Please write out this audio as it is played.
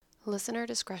Listener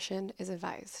discretion is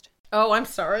advised. Oh, I'm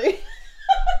sorry.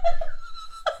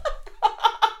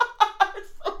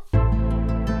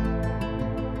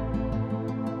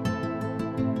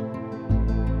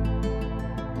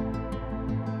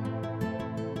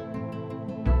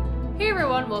 Hey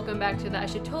everyone, welcome back to the I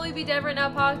Should Totally Be Dead Right Now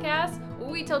podcast, where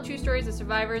we tell true stories of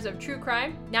survivors of true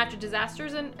crime, natural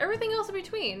disasters, and everything else in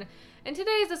between. And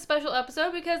today is a special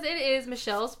episode because it is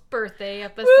Michelle's birthday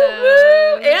episode.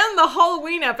 Woo-woo! And the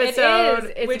Halloween episode,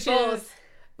 It is. which is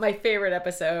my favorite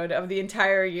episode of the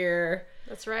entire year.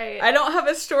 That's right. I don't have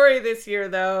a story this year,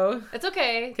 though. It's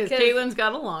okay. Because Caitlin's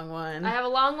got a long one. I have a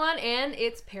long one, and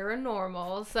it's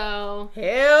paranormal, so...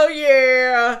 Hell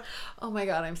yeah! Oh my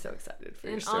god, I'm so excited for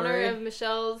your story. In honor of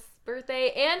Michelle's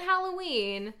birthday and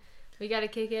Halloween, we gotta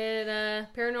kick it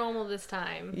paranormal this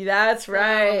time. That's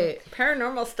right.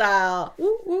 Paranormal style.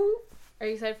 Woo woo. Are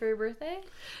you excited for your birthday?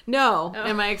 No. Oh.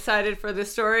 Am I excited for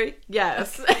this story?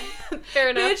 Yes. Fair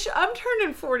enough. Bitch, I'm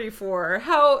turning 44.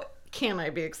 How can I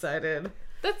be excited?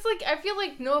 That's like, I feel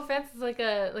like, no offense, it's like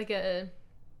a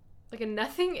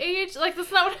nothing age. Like,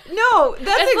 that's not what... No,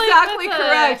 that's It's exactly like, that's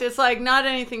correct. It's like not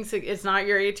anything. It's not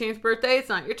your 18th birthday. It's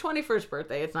not your 21st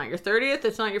birthday. It's not your 30th.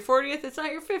 It's not your 40th. It's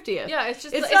not your 50th. Yeah, it's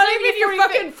just... It's not even your 45th.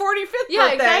 fucking 45th Yeah,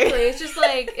 birthday. exactly. It's just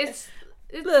like, it's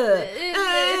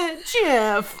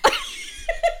Jeff.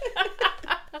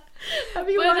 Have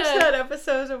you But, watched that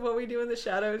episode of What We Do in the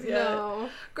Shadows yet? No.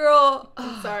 Girl,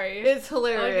 I'm sorry. It's I'll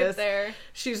hilarious. get there.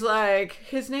 She's like,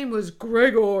 his name was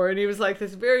Gregor, and he was like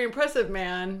this very impressive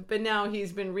man, but now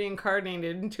he's been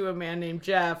reincarnated into a man named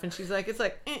Jeff, and she's like, it's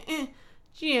like,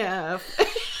 Jeff.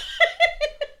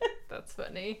 That's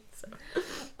funny. So,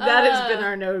 that has been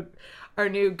our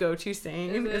new go-to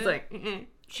saying. Is It's it? like,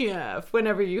 Jeff,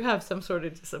 whenever you have some sort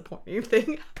of disappointing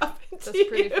thing happen to That's you.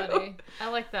 pretty funny. I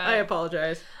like that. I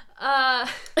apologize.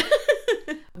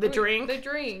 The drink? The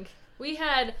drink. We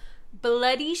had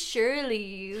Bloody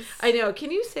Shirley's. I know. Can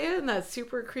you say it in that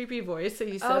super creepy voice that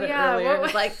you said Oh, it yeah. earlier? What It was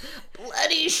was- like,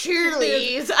 Bloody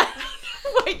Shirley's. I don't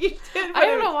know what you did. I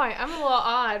don't know why. I'm a little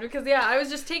odd because, yeah, I was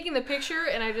just taking the picture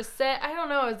and I just said, I don't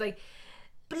know, I was like,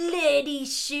 Bloody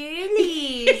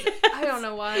Shirley's. I don't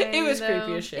know why. It was though.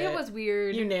 creepy as shit. It was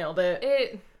weird. You nailed it.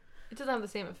 It doesn't have the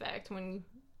same effect when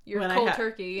you're When I cold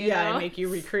turkey. You know? I make you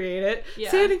recreate it.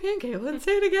 Yeah. Say it again, Caitlin.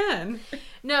 Say it again.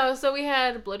 No, so we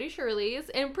had Bloody Shirley's,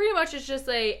 and pretty much it's just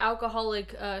a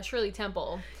alcoholic Shirley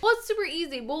Temple. Well, it's super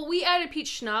easy. Well, we added peach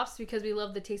schnapps because we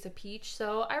love the taste of peach,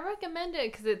 so I recommend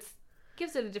it because it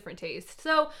gives it a different taste.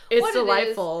 So It's what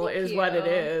delightful it is what it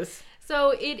you. is. So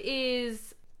it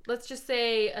is, let's just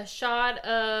say, a shot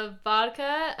of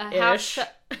vodka, a half Ish.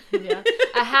 shot, yeah,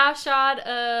 a half shot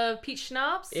of peach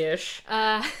schnapps. Ish.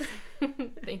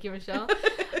 Thank you, Michelle.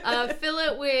 Fill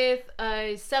it with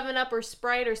a 7-Up or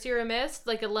Sprite or Sierra Mist,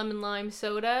 like a lemon lime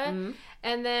soda. Mm-hmm.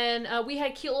 And then we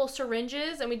had cute little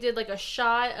syringes, and we did like a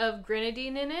shot of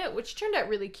grenadine in it, which turned out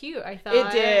really cute, I thought.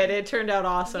 It did. It turned out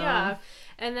awesome. Yeah.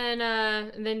 And then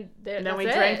And then we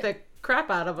drank the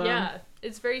crap out of them. Yeah.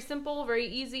 It's very simple, very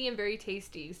easy, and very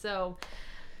tasty. So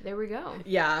there we go.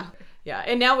 Yeah. Yeah.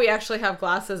 And now we actually have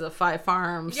glasses of Five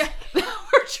Farms. Yeah. We're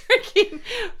drinking.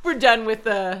 We're done with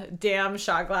the damn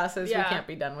shot glasses. Yeah. We can't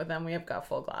be done with them. We have got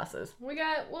full glasses. We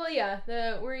got, well, yeah,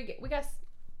 we got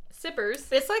sippers.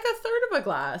 It's like a third of a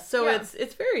glass. So Yeah.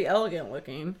 it's very elegant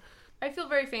looking. I feel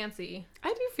very fancy. I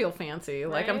do feel fancy.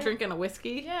 Like I'm Right? drinking a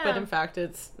whiskey. Yeah. But in fact,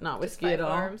 it's not whiskey Five at all.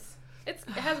 Farms. It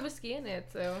has whiskey in it,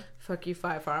 so. Fuck you,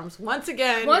 Five Farms. Once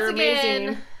again, Once you're again,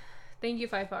 amazing. thank you,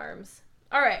 Five Farms.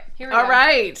 All right, here we go. All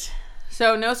right.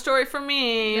 So no story for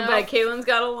me, No. but Caitlin's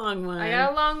got a long one. I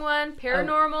got a long one,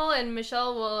 paranormal, and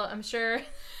Michelle will, I'm sure.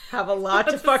 Have a lot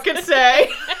to fucking say.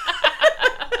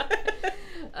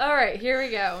 All right, here we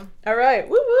go. All right.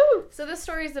 Woo woo. So this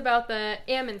story is about the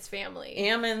Ammons family.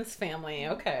 Ammons family.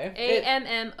 Okay.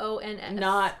 Ammons.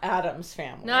 Not Adam's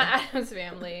family. Not Adam's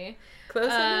family. Close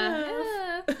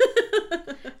enough.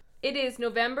 It is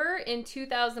November in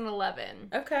 2011.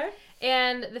 Okay.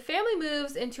 And the family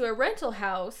moves into a rental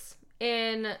house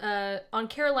on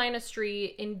Carolina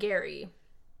Street in Gary.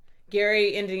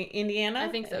 Gary, Indiana? I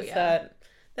think so, Is yeah.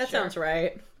 That Sure. sounds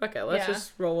right. Okay, let's Yeah.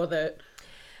 just roll with it.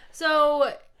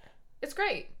 So it's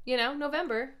great,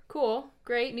 November, cool,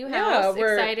 great, new house,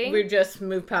 exciting. We just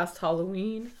moved past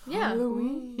Halloween. Yeah.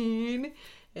 Halloween.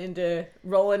 And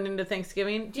rolling into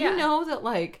Thanksgiving. Do Yeah. you know that,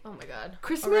 like, Oh my god,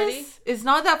 Christmas already? is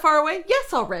not that far away?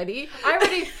 Yes, already. I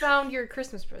already found your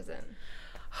Christmas present.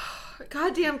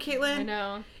 Goddamn, Caitlin. I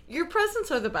know. Your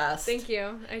presents are the best. Thank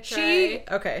you. I try.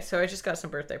 Okay, so I just got some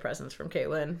birthday presents from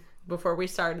Caitlin before we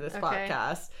started this Okay.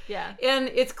 podcast. Yeah. And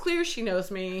it's clear she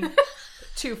knows me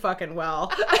too fucking well.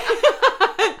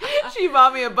 She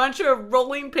bought me a bunch of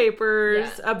rolling papers,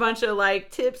 Yeah. a bunch of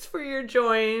like tips for your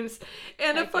joints,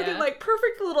 and a Heck fucking yeah. like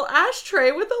perfect little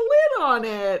ashtray with a lid on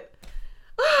it.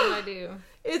 What I do.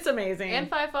 It's amazing. And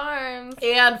 5 Farms.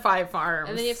 And 5 Farms.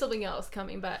 And then you have something else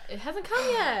coming, but it hasn't come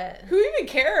yet. Who even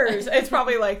cares? It's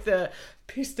probably like the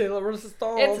piece de la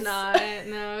resistance. It's not.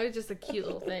 No, it's just a cute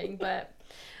little thing, but...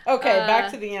 Okay,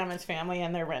 back to the Yammons family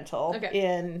and their rental Okay.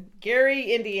 in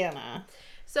Gary, Indiana.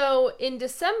 So in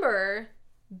December,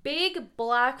 big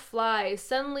black flies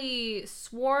suddenly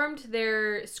swarmed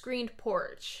their screened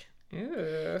porch.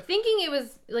 Ew. Thinking it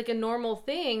was like a normal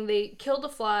thing, they killed the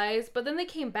flies, but then they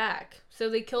came back. So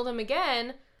they killed them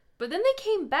again, but then they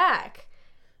came back.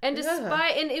 And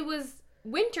and it was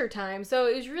winter time, so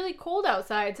it was really cold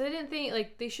outside, so they didn't think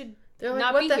like they should They're like,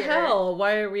 not what be the here. hell?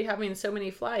 Why are we having so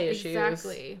many fly issues?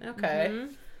 Exactly. Okay.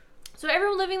 Mhm. So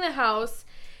everyone living in the house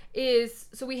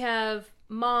so we have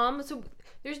mom. So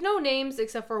there's no names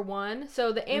except for one.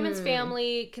 So the Ammons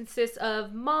family consists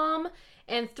of mom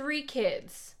and 3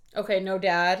 kids. Okay, no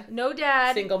dad. No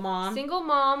dad. Single mom. Single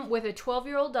mom with a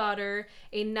 12-year-old daughter,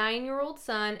 a 9-year-old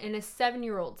son, and a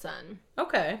 7-year-old son.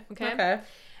 Okay. Okay. Okay.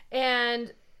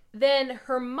 And then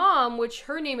her mom, which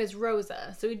her name is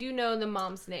Rosa. So we do know the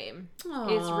mom's name is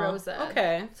Aw, Rosa.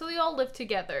 Okay. So they all live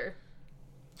together.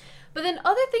 But then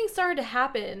other things started to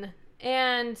happen.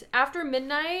 And after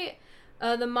midnight,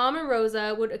 the mom and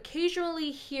Rosa would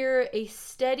occasionally hear a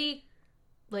steady,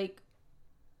 like,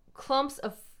 clumps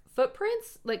of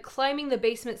footprints, like, climbing the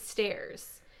basement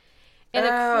stairs.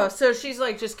 And So she's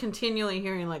like just continually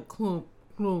hearing like clump,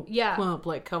 clump, Yeah. clump,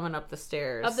 like coming up the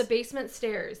stairs. of the basement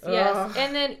stairs, yes. Ugh.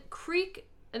 And then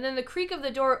the creak of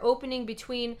the door opening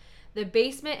between the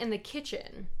basement and the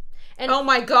kitchen. And Oh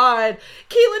my god.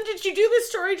 Caitlin, did you do this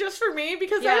story just for me?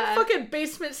 Because I Yeah. have fucking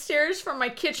basement stairs from my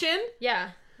kitchen.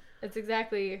 yeah, that's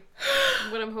exactly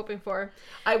what I'm hoping for.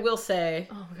 I will say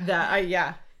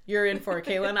that you're in for it,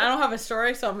 Caitlin. I don't have a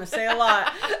story, so I'm gonna say a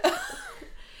lot.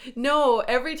 No,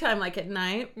 every time, like at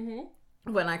night,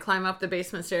 when I climb up the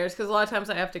basement stairs, because a lot of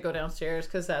times I have to go downstairs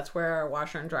because that's where our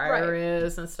washer and dryer Right.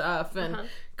 is and stuff, and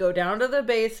go down to the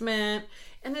basement.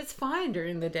 And it's fine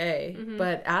during the day,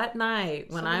 but at night,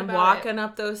 when Something I'm about walking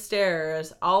up those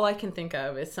stairs, all I can think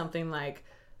of is something like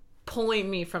pulling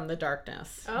me from the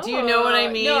darkness. Do you know what I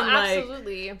mean? No, Like,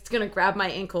 absolutely. it's gonna grab my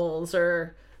ankles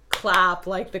or clap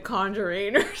like the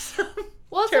Conjuring or something.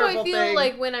 Well, that's how I terrible feel thing.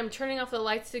 like when I'm turning off the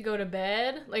lights to go to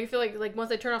bed. Like I feel like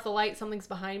once I turn off the light, something's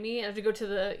behind me. I have to go to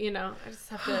the, I just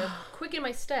have to quicken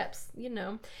my steps,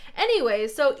 Anyway,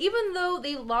 so even though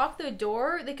they locked the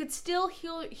door, they could still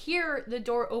hear the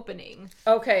door opening.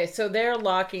 Okay, so they're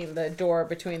locking the door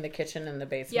between the kitchen and the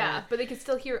basement. Yeah, but they could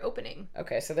still hear it opening.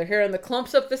 Okay, so they're hearing the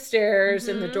clumps up the stairs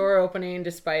and the door opening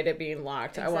despite it being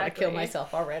locked. I want to kill Exactly.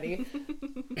 myself already.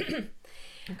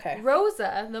 Okay.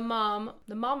 Rosa,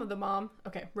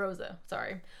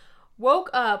 Rosa, woke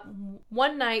up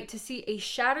one night to see a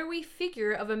shadowy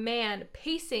figure of a man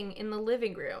pacing in the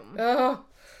living room. Oh,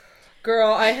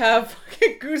 girl, I have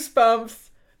fucking goosebumps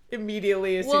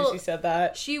immediately as soon as Well, she said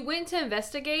that. She went to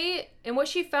investigate, and what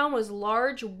she found was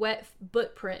large, wet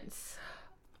footprints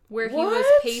where he was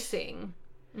What? pacing.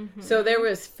 So there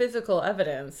was physical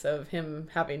evidence of him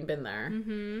having been there.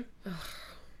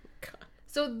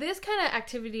 So this kind of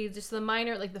activity, just the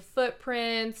minor, like the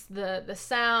footprints, the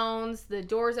sounds, the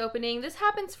doors opening, this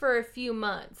happens for a few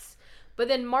months. But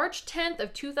then March 10th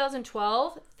of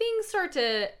 2012, things start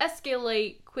to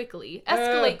escalate quickly.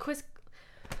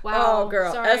 Wow. Oh,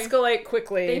 girl, sorry. escalate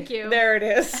quickly. Thank you. There it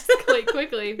is. Escalate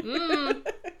quickly.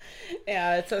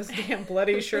 Yeah, it's those damn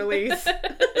bloody Shirley's.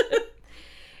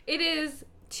 It is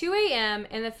 2 a.m.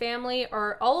 and the family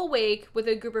are all awake with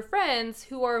a group of friends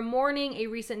who are mourning a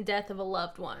recent death of a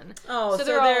loved one. Oh, so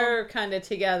they're all- they're kind of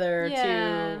together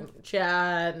Yeah. to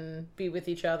chat and be with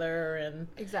each other and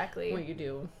Exactly. what you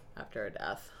do after a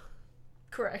death.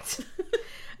 Correct.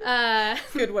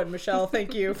 Good one, Michelle.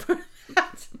 Thank you for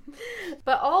that.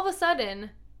 But all of a sudden,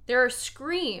 there are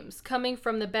screams coming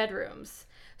from the bedrooms.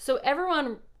 So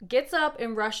everyone gets up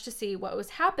and rushed to see what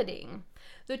was happening.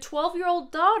 The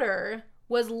 12-year-old daughter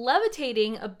was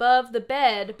levitating above the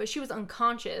bed, but she was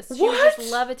unconscious. She was What?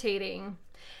 just levitating.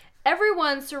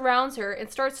 Everyone surrounds her and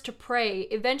starts to pray.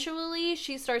 Eventually,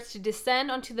 she starts to descend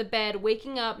onto the bed,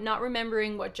 waking up, not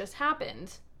remembering what just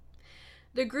happened.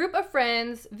 The group of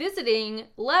friends visiting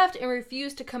left and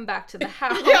refused to come back to the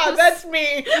house. Yeah, that's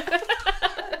me.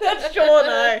 That's Joel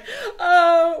and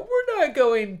I. We're not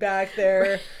going back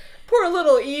there. Poor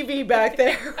little Evie back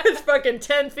there was fucking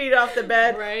 10 feet off the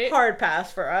bed. Right. Hard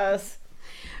pass for us.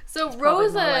 So Probably more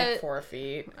Rosa, like 4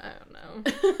 feet. I don't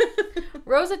know.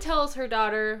 Rosa tells her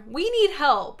daughter, "We need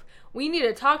help. We need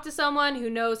to talk to someone who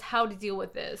knows how to deal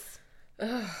with this.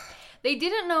 They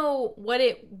didn't know what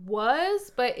it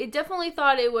was, but it definitely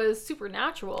thought it was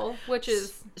supernatural, which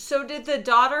is... So did the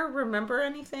daughter remember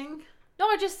anything? No,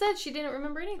 I just said she didn't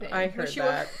remember anything. I heard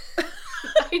that.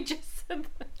 I just said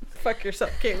that. Fuck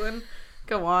yourself, Caitlin.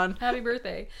 Go on. Happy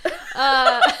birthday.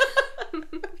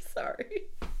 Sorry.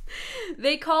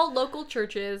 They called local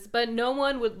churches, but no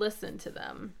one would listen to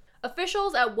them.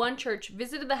 Officials at one church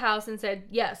visited the house and said,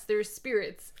 yes, there's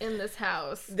spirits in this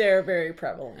house. They're very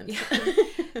prevalent.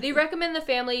 They recommend the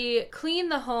family clean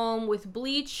the home with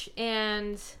bleach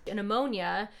and an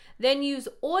ammonia, then use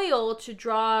oil to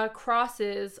draw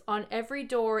crosses on every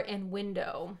door and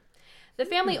window. The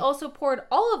family also poured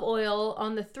olive oil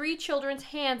on the 3 children's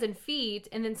hands and feet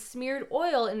and then smeared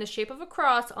oil in the shape of a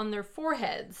cross on their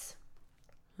foreheads.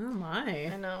 Oh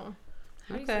my. I know.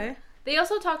 Okay. They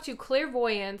also talked to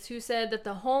clairvoyants who said that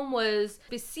the home was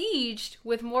besieged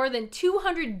with more than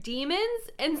 200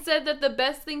 demons and said that the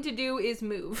best thing to do is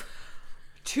move.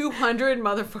 200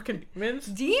 motherfucking demons?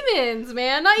 Demons,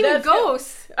 man, not even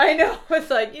ghosts. I know.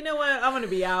 It's like, you know what? I'm going to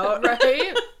be out.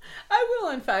 Right? I will,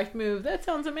 in fact, move. That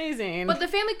sounds amazing. But the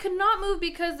family could not move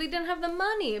because they didn't have the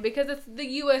money, because it's the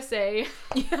USA.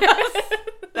 Yes,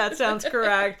 that sounds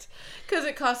correct. Because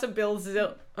it costs it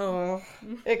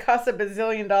costs $1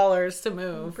 bazillion to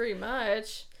move. Pretty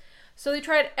much. So they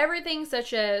tried everything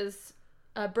such as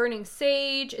burning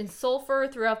sage and sulfur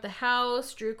throughout the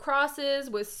house, drew crosses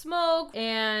with smoke,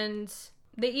 and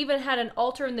they even had an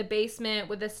altar in the basement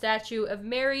with a statue of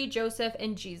Mary, Joseph,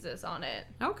 and Jesus on it.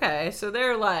 Okay, so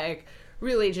they're like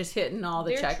really just hitting all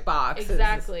the check boxes.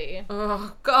 Exactly.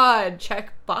 Oh, God,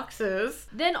 check boxes.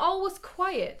 Then all was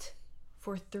quiet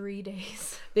for 3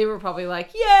 days. They were probably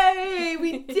like, yay,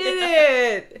 we did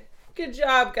it. Good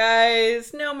job,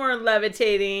 guys. No more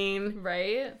levitating.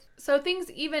 Right? So things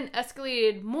even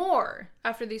escalated more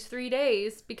after these 3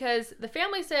 days because the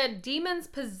family said demons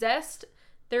possessed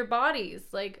their bodies.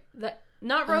 Like,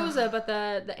 not Rosa, but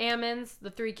the Ammons,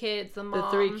 the 3 kids, the mom. The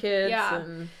 3 kids. Yeah.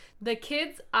 And... The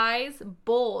kids' eyes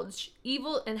bulged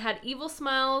and had evil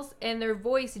smiles, and their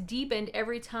voice deepened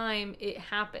every time it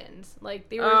happened. Like,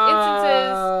 there were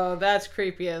instances... Oh, that's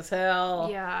creepy as hell.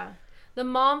 Yeah. The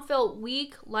mom felt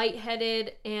weak,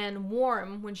 lightheaded, and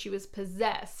warm when she was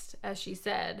possessed, as she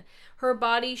said. Her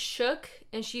body shook,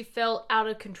 and she felt out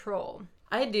of control.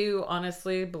 I do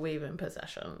honestly believe in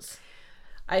possessions.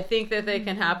 I think that they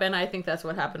can happen. I think that's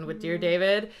what happened with Dear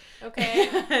David. Okay.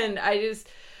 And I just...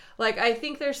 Like, I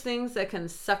think there's things that can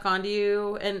suck onto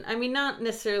you. And, I mean, not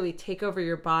necessarily take over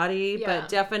your body, but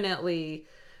definitely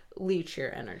leech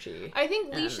your energy. I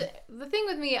think the thing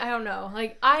with me, I don't know.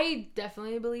 Like, I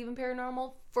definitely believe in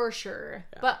paranormal, for sure.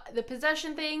 Yeah. But the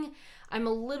possession thing, I'm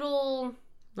a little...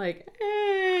 Like,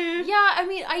 Yeah, I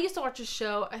mean, I used to watch a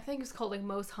show, I think it was called, like,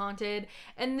 Most Haunted.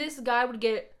 And this guy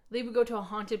they would go to a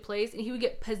haunted place, and he would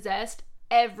get possessed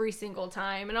every single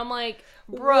time, and I'm like,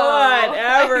 bro,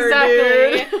 whatever,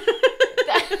 exactly.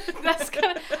 Dude. That's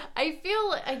kind of. I feel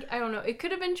like I don't know. It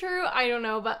could have been true. I don't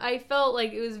know, but I felt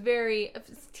like it was very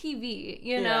TV,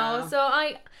 you know.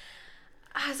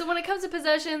 Yeah. So when it comes to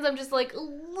possessions, I'm just like a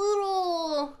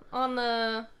little on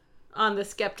the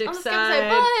skeptic side,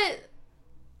 but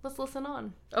let's listen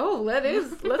on. Oh,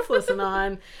 let's listen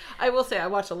on. I will say I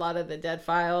watch a lot of the Dead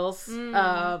Files,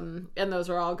 and those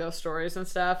are all ghost stories and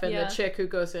stuff. And the chick who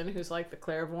goes in, who's like the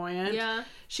clairvoyant,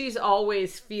 she's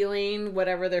always feeling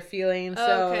whatever they're feeling.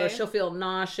 So she'll feel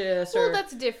nauseous. Well,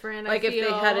 that's different. Like if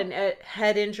they had a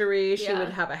head injury, she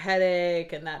would have a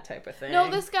headache and that type of thing. No,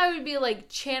 this guy would be like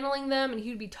channeling them, and he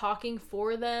would be talking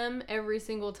for them every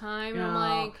single time. And I'm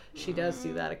like, she does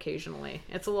do that occasionally.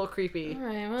 It's a little creepy. All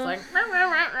right, well, it's like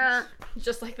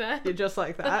just like that. You're just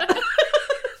like that.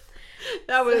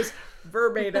 That was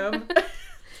verbatim.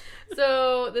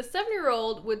 So the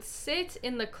 7-year-old would sit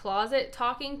in the closet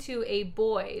talking to a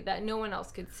boy that no one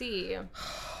else could see.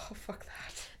 Oh, fuck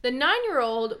that. The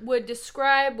 9-year-old would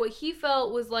describe what he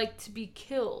felt was like to be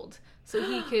killed. So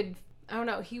he could, I don't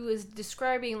know, he was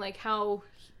describing like how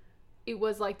it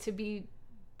was like to be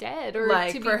dead or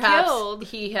like to be perhaps killed.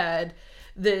 He had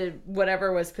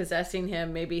whatever was possessing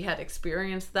him maybe had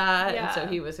experienced that, and so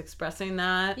he was expressing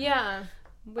that. Yeah.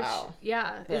 Which,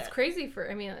 it's crazy for,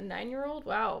 a 9-year-old.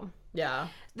 Wow. Yeah.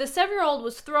 The 7-year-old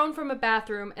was thrown from a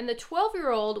bathroom, and the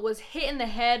 12-year-old was hit in the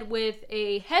head with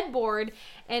a headboard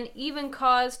and even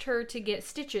caused her to get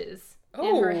stitches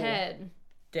in her head.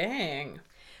 Dang.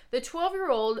 The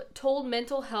 12-year-old told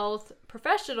mental health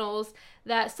professionals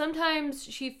that sometimes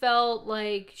she felt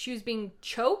like she was being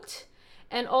choked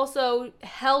and also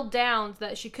held down so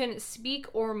that she couldn't speak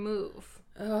or move.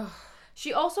 Ugh.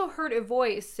 She also heard a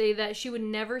voice say that she would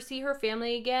never see her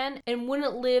family again and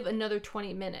wouldn't live another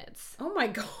 20 minutes. Oh my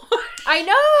god. I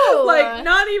know! Like,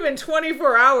 not even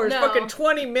 24 hours, No. fucking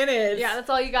 20 minutes. Yeah, that's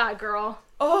all you got, girl.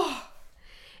 Oh.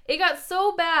 It got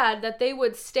so bad that they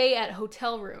would stay at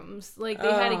hotel rooms. Like,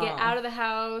 they had to get out of the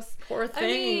house. Poor I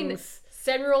mean, things.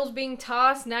 7-year-old's being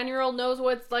tossed, 9-year-old knows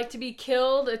what it's like to be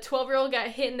killed, a 12-year-old got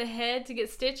hit in the head to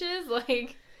get stitches.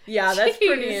 Like, Yeah, that's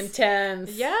pretty jeez.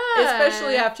 intense. Yeah.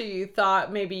 Especially after you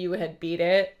thought maybe you had beat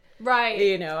it. right.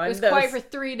 You know, It and was quiet for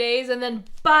 3 days and then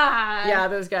bye. Yeah,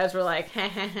 those guys were like, ha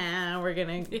ha ha, we're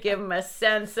gonna give them a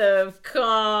sense of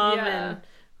calm, Yeah. and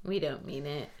we don't mean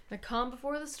it. The calm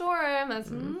before the storm.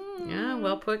 That's Yeah,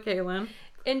 well put, Kaylin.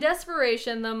 In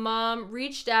desperation, the mom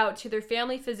reached out to their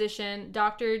family physician,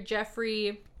 Dr.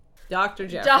 Jeffrey. Dr.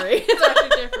 Jeffrey. Dr.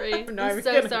 Jeffrey. I'm not I'm even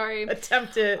so gonna sorry.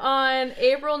 attempt it. On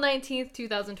April 19th,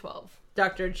 2012.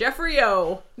 Dr. Jeffrey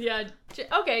O. Yeah.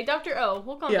 Okay, Dr. O.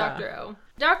 We'll call him Yeah. Dr. O.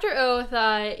 Dr. O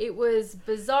thought it was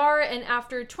bizarre, and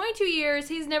after 22 years,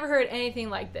 he's never heard anything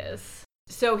like this.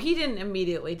 So he didn't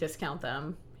immediately discount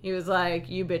them. He was like,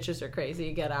 you bitches are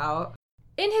crazy, get out.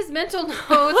 In his mental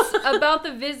notes about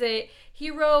the visit, he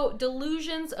wrote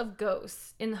delusions of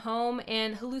ghosts in the home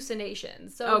and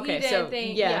hallucinations. So he didn't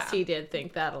think, yes, he did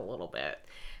think that a little bit.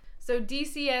 So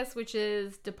DCS, which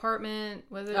is Department,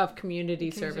 was it? Of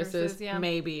Community Services, yeah.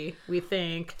 maybe, we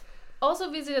think. Also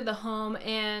visited the home,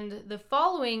 and the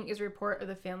following is a report of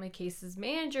the family cases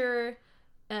manager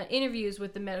interviews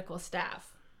with the medical staff.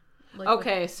 Like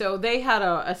Okay, so they had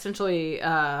essentially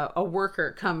a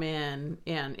worker come in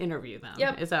and interview them.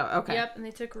 Yep. Is that okay? Yep, and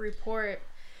they took a report.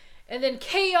 And then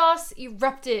chaos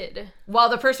erupted. While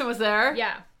the person was there?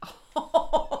 Yeah.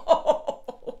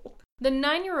 The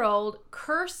 9-year-old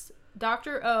cursed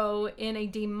Dr. O in a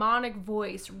demonic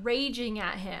voice, raging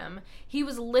at him. He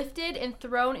was lifted and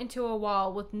thrown into a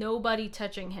wall with nobody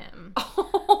touching him.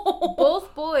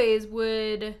 Both boys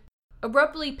would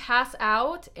abruptly pass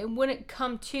out and wouldn't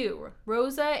come to.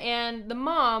 Rosa and the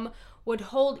mom would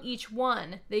hold each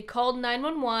one. They called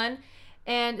 911,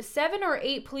 and 7 or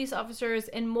 8 police officers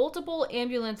and multiple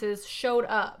ambulances showed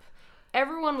up.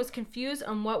 Everyone was confused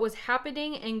on what was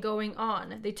happening and going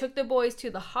on. They took the boys to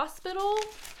the hospital.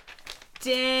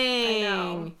 Dang. I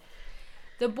know.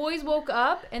 The boys woke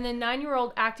up, and the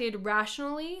 9-year-old acted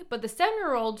rationally, but the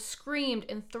 7-year-old screamed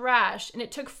and thrashed, and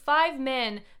it took 5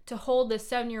 men to hold the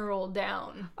 7-year-old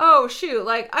down. Oh, shoot.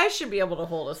 Like, I should be able to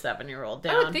hold a 7-year-old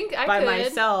down. I would think I by could.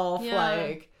 myself. Yeah.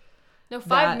 Like, No, 5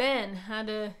 That- men had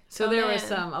to. so come there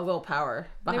was in. a little power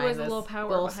behind was a this little power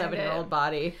little behind 7-year-old it.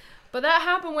 body. But that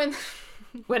happened when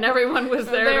When everyone was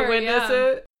there, There, to witness yeah.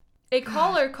 it. a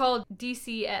caller called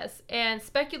DCS and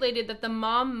speculated that the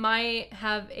mom might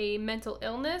have a mental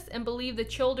illness and believed the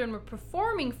children were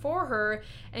performing for her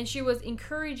and she was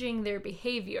encouraging their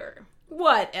behavior.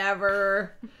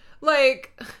 Whatever.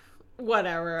 Like,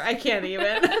 whatever. I can't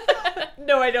even.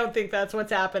 No, I don't think that's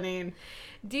what's happening.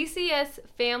 DCS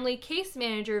family case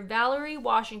manager Valerie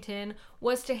Washington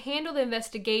was to handle the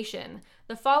investigation.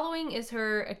 The following is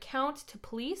her account to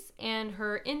police and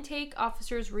her intake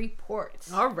officer's report.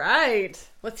 All right.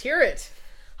 Let's hear it.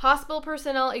 Hospital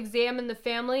personnel examined the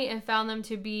family and found them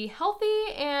to be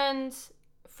healthy and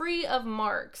free of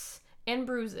marks and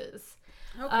bruises.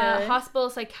 Okay. Hospital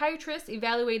psychiatrist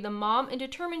evaluated the mom and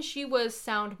determined she was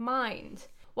sound mind.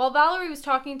 While Valerie was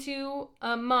talking to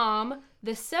mom,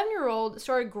 the 7-year-old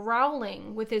started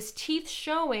growling with his teeth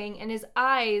showing and his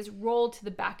eyes rolled to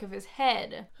the back of his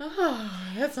head.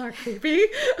 That's not creepy.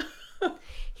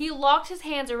 He locked his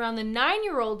hands around the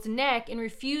 9-year-old's neck and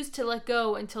refused to let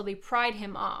go until they pried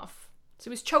him off. So he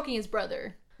was choking his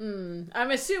brother.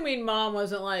 I'm assuming mom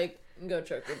wasn't like, go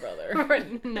choke your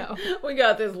brother. No. We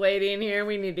got this lady in here.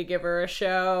 We need to give her a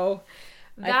show.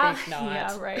 I think not.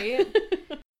 Yeah, right.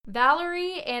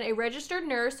 Valerie and a registered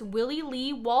nurse, Willie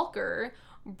Lee Walker,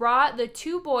 brought the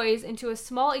 2 boys into a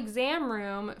small exam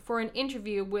room for an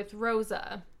interview with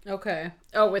Rosa. Okay.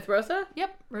 Oh, with Rosa?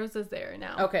 Yep, Rosa's there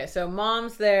now. Okay, so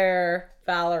mom's there.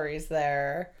 Valerie's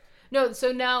there. No,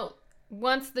 so now,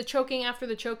 after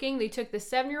the choking, they took the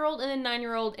 7-year-old and the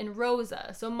 9-year-old and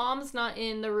Rosa. So mom's not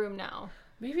in the room now.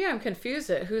 Maybe I'm confused.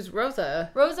 Who's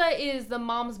Rosa? Rosa is the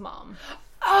mom's mom.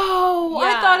 Oh,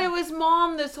 Yeah. I thought it was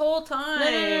mom this whole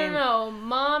time. No.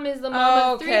 Mom is the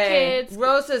mom of 3 kids.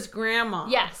 Rosa's grandma.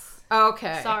 Yes.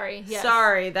 Okay. Sorry, yes.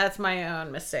 Sorry, that's my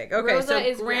own mistake. Okay, Rosa so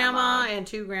is grandma grandma. and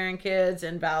 2 grandkids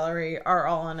and Valerie are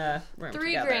all in a room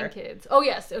 3 together. grandkids. Oh,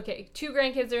 yes. Okay. 2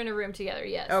 grandkids are in a room together.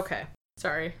 Yes. Okay.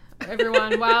 Sorry.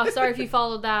 Everyone, wow. Sorry if you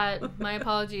followed that. My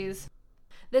apologies.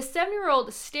 The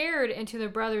 7-year-old stared into the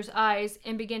brother's eyes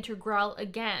and began to growl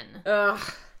again. Ugh.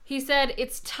 He said,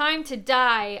 "It's time to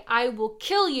die. I will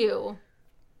kill you."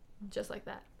 Just like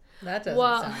that. That doesn't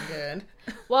sound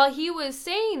good. While he was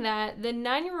saying that, the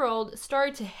 9-year-old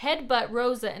started to headbutt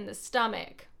Rosa in the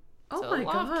stomach. Oh so my a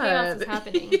lot God. of chaos is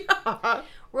happening. Yeah.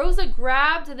 Rosa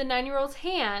grabbed the 9-year-old's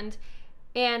hand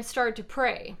and started to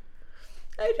pray.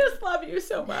 I just love you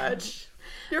so much.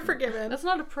 You're forgiven. That's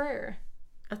not a prayer.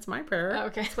 That's my prayer. Oh,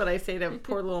 okay. That's what I say to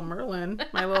poor little Merlin,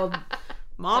 my little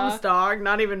mom's dog,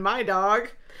 not even my dog.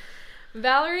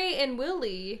 Valerie and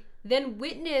Willie then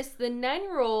witnessed the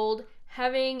 9-year-old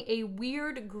having a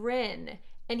weird grin,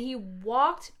 and he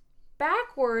walked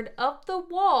backward up the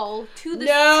wall to the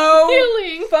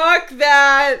ceiling. Fuck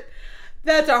that.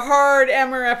 That's a hard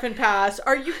MRF pass.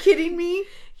 Are you kidding me?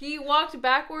 He walked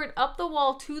backward up the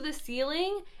wall to the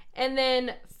ceiling and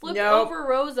then flipped over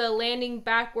Rosa, landing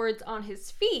backwards on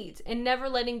his feet and never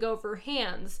letting go of her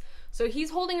hands. So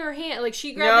he's holding her hand, like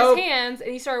she grabbed his hands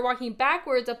and he started walking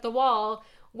backwards up the wall,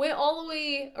 went all the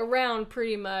way around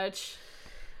pretty much.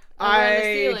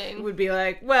 I would be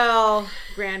like, well,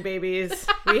 grandbabies,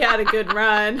 we had a good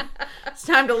run. It's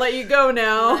time to let you go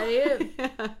now.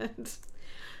 Right.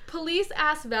 Police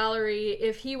asked Valerie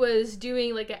if he was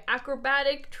doing like an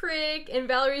acrobatic trick, and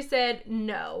Valerie said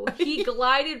no. He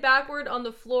glided backward on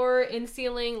the floor and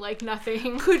ceiling like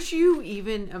nothing. Could you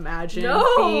even imagine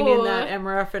being in that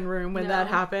MRF room when that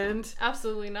happened?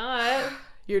 Absolutely not.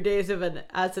 Your days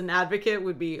as an advocate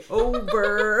would be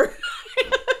over.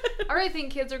 I already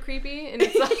think kids are creepy, and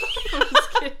it's not. I'm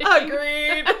just kidding.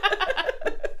 Agreed.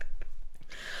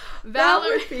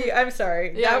 I'm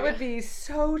sorry. Yeah, that would be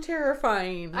so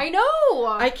terrifying. I know.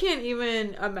 I can't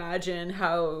even imagine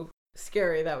how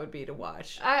scary that would be to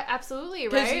watch. Absolutely,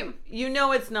 right? You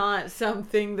know it's not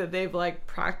something that they've like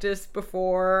practiced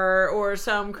before or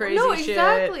some crazy shit. No,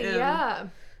 exactly, yeah.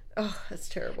 Oh, that's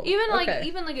terrible. Even like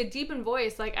a deepened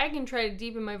voice. Like I can try to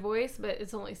deepen my voice, but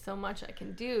it's only so much I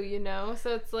can do, you know?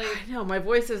 So it's like I know, my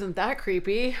voice isn't that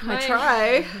creepy. I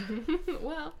try.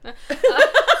 Well.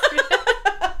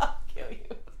 I'll kill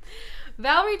you.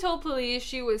 Valerie told police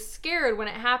she was scared when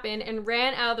it happened and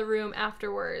ran out of the room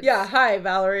afterwards. Yeah, hi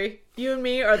Valerie. You and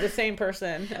me are the same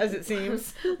person, as it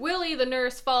seems. Willie, the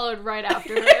nurse, followed right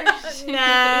after her.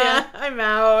 Nah, I'm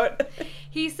out.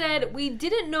 He said, "We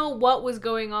didn't know what was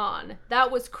going on.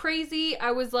 That was crazy.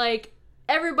 I was like,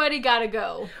 everybody gotta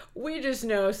go." We just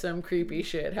know some creepy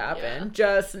shit happened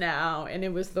just now, and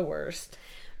it was the worst.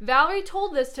 Valerie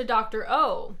told this to Dr.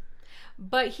 O,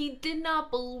 but he did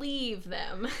not believe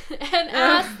them and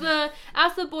asked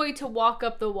the boy to walk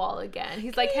up the wall again.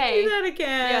 He's like, "Hey, do that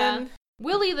again." Yeah.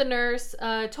 Willie, the nurse,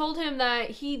 told him that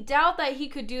he doubted that he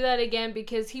could do that again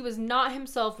because he was not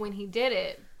himself when he did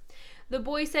it. The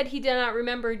boy said he did not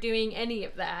remember doing any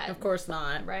of that. Of course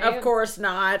not. Right? Of course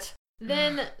not.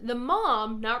 Then the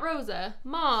mom, not Rosa,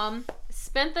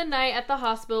 spent the night at the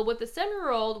hospital with the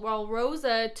 7-year-old while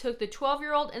Rosa took the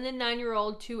 12-year-old and the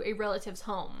 9-year-old to a relative's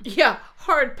home. Yeah,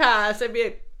 hard pass. I'd be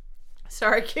like,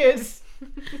 sorry, kids.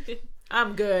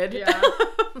 I'm good. Yeah.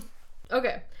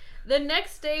 Okay. The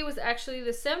next day was actually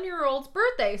the 7-year-old's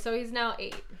birthday, so he's now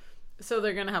 8. So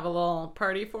they're going to have a little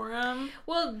party for him?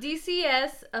 Well,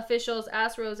 DCS officials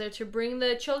asked Rosa to bring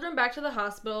the children back to the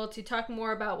hospital to talk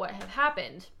more about what had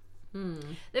happened.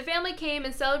 The family came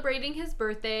and celebrating his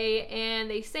birthday, and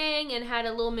they sang and had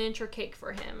a little miniature cake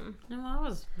for him. Oh, that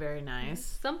was very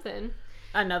nice. Something.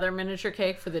 Another miniature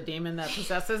cake for the demon that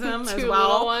possesses him as well. 2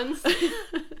 little ones.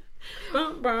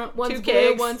 One's 2 blue,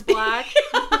 cakes. one's black.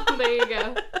 There you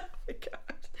go. Oh my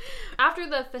God. After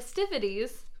the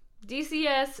festivities,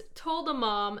 DCS told the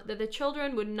mom that the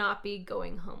children would not be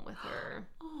going home with her.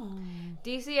 Oh.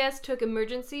 DCS took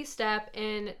emergency step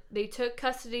and they took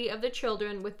custody of the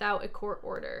children without a court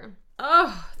order.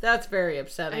 Oh, that's very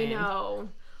upsetting. I know.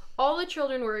 All the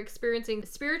children were experiencing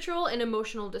spiritual and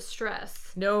emotional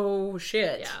distress. No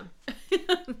shit.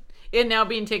 Yeah. It now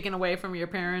being taken away from your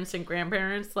parents and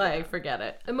grandparents, forget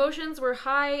it. Emotions were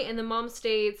high, and the mom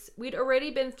states, "We'd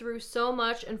already been through so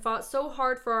much and fought so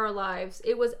hard for our lives.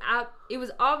 It was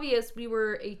obvious we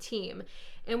were a team,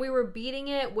 and we were beating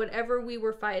it whatever we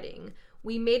were fighting.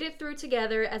 We made it through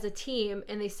together as a team,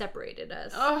 and they separated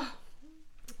us." Oh,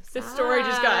 this story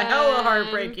just got hella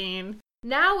heartbreaking.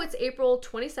 Now it's April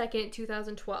 22nd,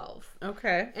 2012.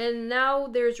 Okay. And now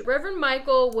there's Reverend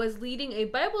Michael was leading a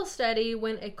Bible study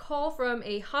when a call from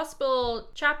a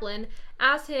hospital chaplain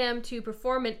asked him to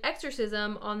perform an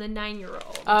exorcism on the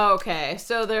 9-year-old. Okay.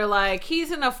 So they're like,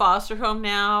 he's in a foster home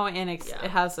now and it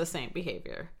has the same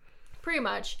behavior. Pretty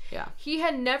much. Yeah. He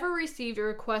had never received a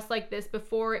request like this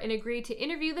before and agreed to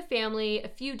interview the family a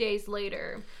few days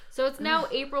later. So it's now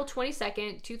April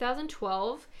 22nd,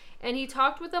 2012, and he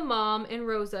talked with the mom and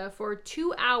Rosa for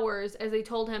 2 hours as they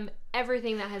told him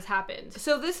everything that has happened.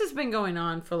 So this has been going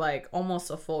on for like almost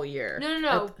a full year.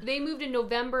 No. They moved in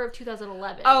November of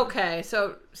 2011. Okay,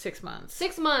 so 6 months.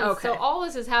 6 months. Okay. So all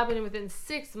this is happening within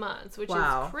 6 months, which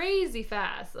is crazy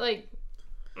fast.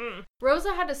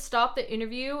 Rosa had to stop the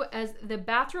interview as the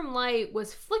bathroom light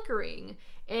was flickering,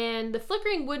 and the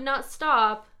flickering would not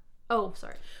stop. Oh,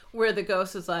 sorry. Where the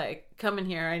ghost is like, come in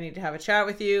here, I need to have a chat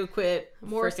with you, quit.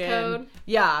 Morse code.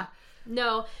 Yeah.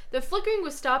 No, the flickering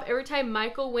would stop every time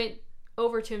Michael went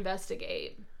over to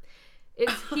investigate.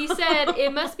 He said,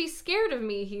 "It must be scared of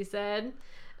me," he said.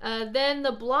 Then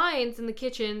the blinds in the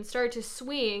kitchen started to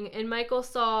swing, and Michael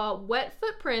saw wet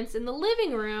footprints in the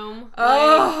living room.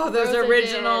 Oh, like those Rosa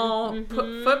original did.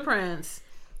 footprints.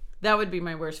 That would be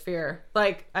my worst fear.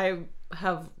 Like, I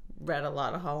have read a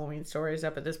lot of Halloween stories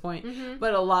up at this point,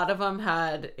 but a lot of them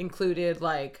had included,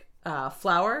 like,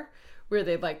 flour, where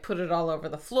they'd, like, put it all over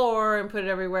the floor and put it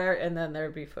everywhere, and then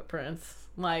there'd be footprints,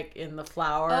 like, in the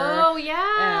flour. Oh,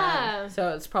 yeah. And so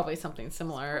it's probably something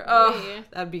similar. Oh,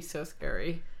 that'd be so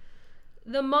scary.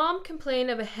 The mom complained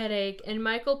of a headache, and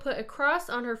Michael put a cross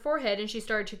on her forehead, and she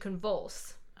started to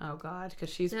convulse. Oh, God, because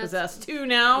she's possessed too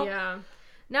now. Yeah.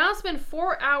 Now it's been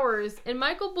 4 hours, and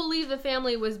Michael believed the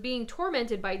family was being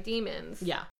tormented by demons.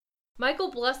 Yeah. Michael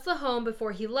blessed the home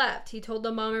before he left. He told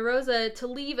the mom and Rosa to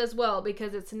leave as well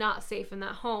because it's not safe in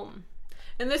that home.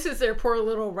 And this is their poor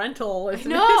little rental, isn't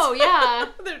it? No, yeah.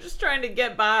 They're just trying to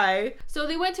get by. So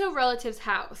they went to a relative's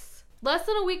house. Less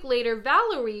than a week later,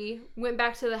 Valerie went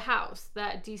back to the house,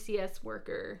 that DCS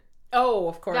worker. Oh,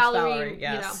 of course, Valerie,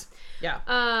 yes. Yeah.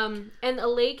 And a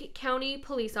Lake County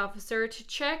police officer to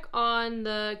check on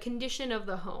the condition of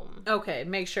the home. Okay,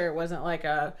 make sure it wasn't like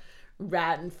a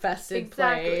rat-infested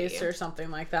place or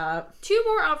something like that. 2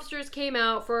 more officers came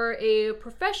out for a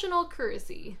professional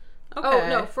courtesy. Okay. Oh,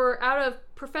 no, out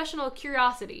of professional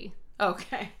curiosity.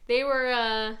 Okay. They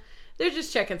were, they're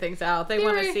just checking things out. They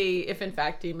want to see if, in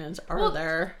fact, demons are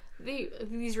there.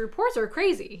 These reports are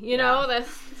crazy, you know, that's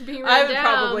being written I would down.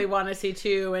 probably want to see,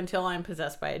 too, until I'm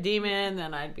possessed by a demon.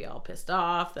 Then I'd be all pissed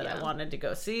off that I wanted to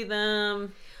go see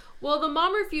them. Well, the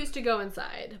mom refused to go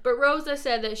inside, but Rosa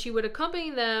said that she would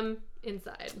accompany them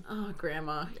inside. Oh,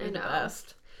 Grandma, you're the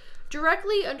best.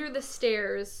 Directly under the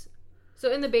stairs,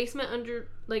 so in the basement under,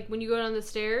 like, when you go down the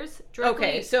stairs.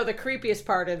 Okay, so the creepiest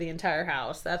part of the entire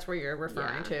house, that's where you're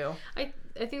referring to.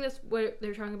 I think that's what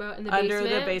they're talking about in the basement.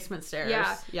 basement. Under the basement stairs.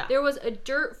 Yeah. There was a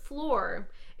dirt floor,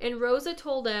 and Rosa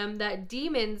told them that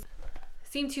demons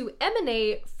seem to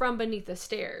emanate from beneath the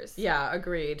stairs. Yeah,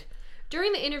 agreed.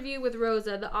 During the interview with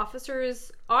Rosa, the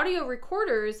officers' audio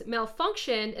recorders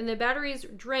malfunctioned and the batteries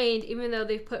drained, even though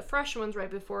they put fresh ones right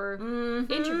before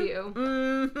interview.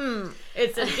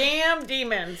 It's a damn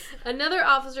demons. Another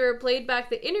officer played back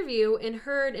the interview and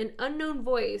heard an unknown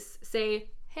voice say,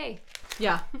 "Hey."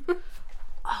 Yeah.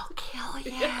 I'll kill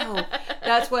you.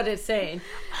 That's what it's saying.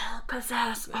 I'll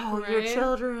possess all your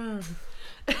children.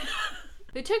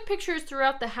 They took pictures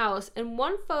throughout the house, and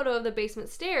one photo of the basement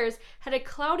stairs had a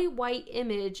cloudy white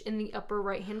image in the upper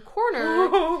right-hand corner.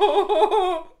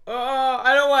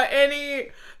 I don't want any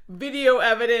video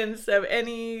evidence of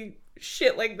any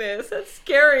shit like this. That's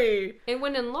scary. And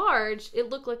when enlarged, it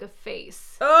looked like a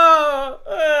face.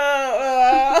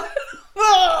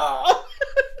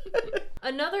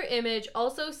 Another image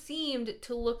also seemed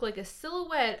to look like a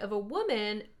silhouette of a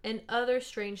woman and other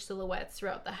strange silhouettes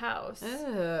throughout the house.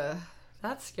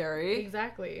 That's scary.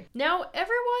 Exactly. Now,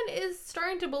 everyone is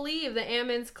starting to believe the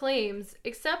Ammons' claims,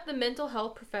 except the mental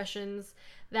health professions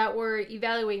that were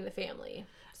evaluating the family.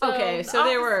 So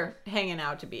they were hanging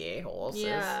out to be a-holes.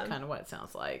 Yeah. Is kind of what it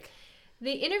sounds like.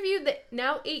 They interviewed the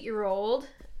now 8-year-old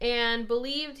and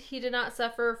believed he did not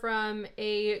suffer from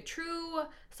a true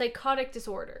psychotic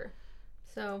disorder.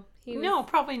 So he was... No,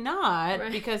 probably not,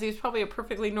 right. Because he's probably a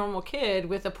perfectly normal kid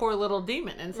with a poor little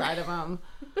demon inside of him.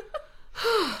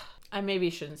 I maybe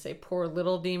shouldn't say poor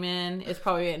little demon. It's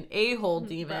probably an a-hole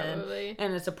demon. Probably.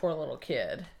 And it's a poor little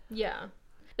kid. Yeah.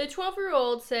 The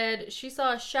 12-year-old said she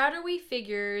saw shadowy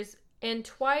figures and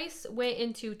twice went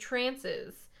into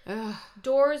trances. Ugh.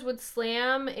 Doors would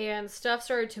slam and stuff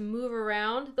started to move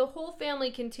around. The whole family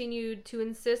continued to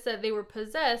insist that they were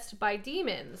possessed by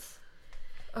demons.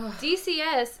 Ugh.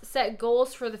 DCS set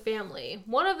goals for the family.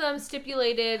 One of them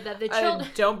stipulated that the children...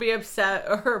 Don't be upset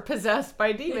or possessed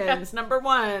by demons, number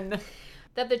 1.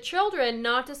 That the children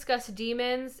not discuss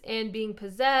demons and being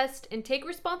possessed and take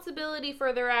responsibility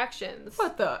for their actions.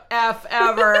 What the F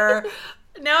ever?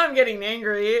 Now I'm getting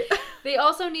angry. They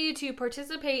also needed to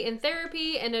participate in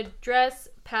therapy and address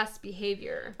past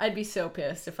behavior. I'd be so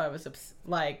pissed if I was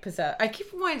possessed. I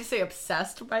keep wanting to say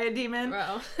obsessed by a demon.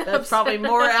 Wow. That's probably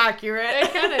more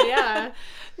accurate. Kind of, yeah.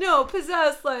 No,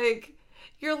 possessed, like,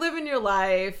 you're living your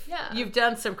life. Yeah. You've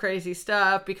done some crazy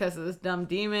stuff because of this dumb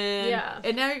demon. Yeah.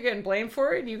 And now you're getting blamed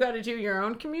for it. You got to do your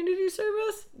own community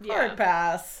service? Yeah. Hard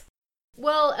pass.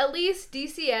 Well, at least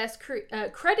DCS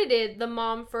credited the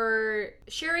mom for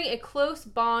sharing a close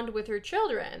bond with her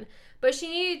children, but she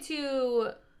needed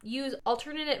to use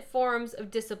alternate forms of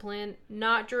discipline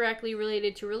not directly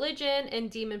related to religion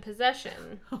and demon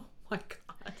possession. Oh my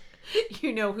God.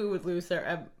 You know who would lose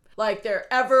their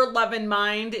ever-loving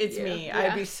mind? It's me. Yeah.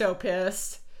 I'd be so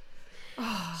pissed.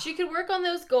 She could work on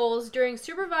those goals during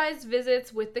supervised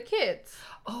visits with the kids.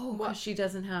 Oh, because she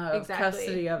doesn't have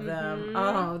custody of them.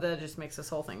 Oh, that just makes this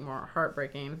whole thing more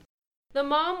heartbreaking. The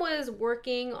mom was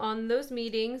working on those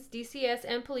meetings. DCS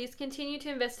and police continued to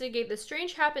investigate the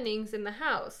strange happenings in the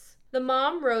house. The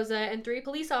mom, Rosa, and 3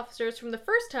 police officers from the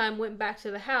first time went back to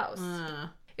the house.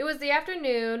 It was the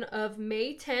afternoon of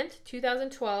May 10th,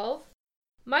 2012.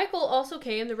 Michael also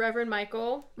came, the Reverend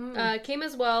Michael, came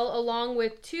as well, along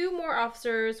with 2 more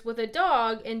officers with a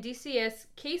dog and DCS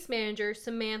case manager,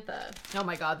 Samantha. Oh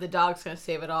my God, the dog's going to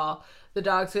save it all. The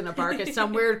dog's going to bark at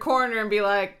some weird corner and be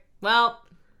like, well,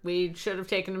 we should have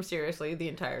taken him seriously the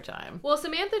entire time. Well,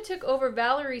 Samantha took over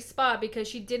Valerie's spot because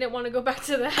she didn't want to go back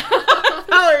to the house.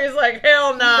 Valerie's like,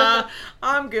 hell nah,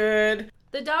 I'm good.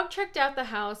 The dog checked out the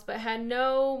house but had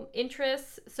no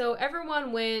interest, so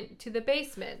everyone went to the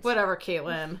basement. Whatever,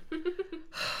 Caitlin.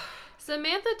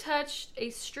 Samantha touched a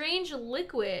strange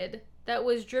liquid that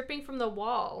was dripping from the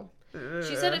wall.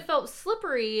 She said it felt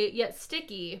slippery yet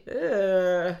sticky.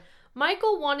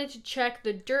 Michael wanted to check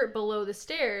the dirt below the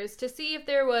stairs to see if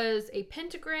there was a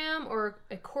pentagram or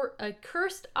a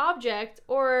cursed object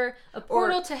or a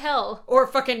portal to hell. Or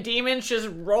fucking demons just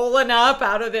rolling up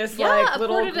out of this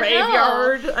little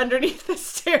graveyard underneath the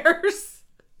stairs.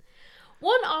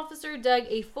 One officer dug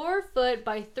a 4-foot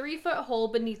by 3-foot hole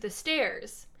beneath the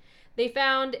stairs. They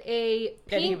found a pink...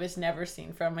 That he was never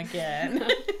seen from again.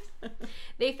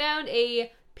 They found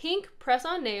a pink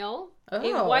press-on nail,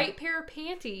 a white pair of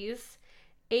panties,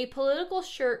 a political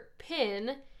shirt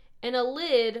pin, and a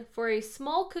lid for a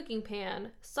small cooking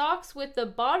pan, socks with the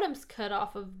bottoms cut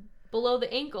off of below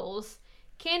the ankles,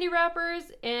 candy wrappers,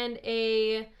 and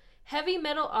a heavy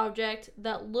metal object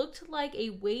that looked like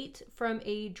a weight from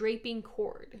a draping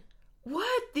cord.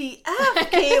 What the F,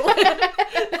 Caitlin?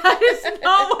 That is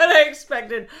not what I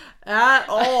expected at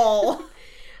all.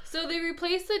 So they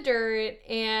replaced the dirt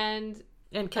and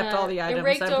kept all the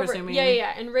items, I'm presuming.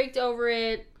 Yeah, and raked over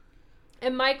it.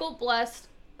 And Michael blessed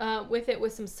with it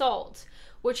with some salt,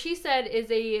 which he said is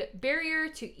a barrier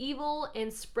to evil,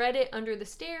 and spread it under the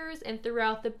stairs and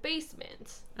throughout the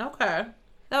basement. Okay.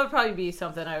 That would probably be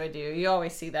something I would do. You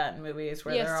always see that in movies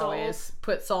where they're always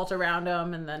put salt around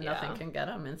them and then nothing can get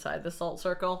them inside the salt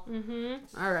circle.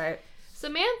 Mm-hmm. All right.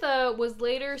 Samantha was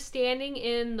later standing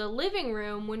in the living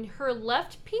room when her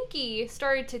left pinky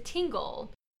started to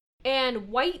tingle and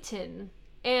whiten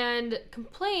and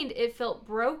complained it felt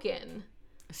broken.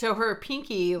 So her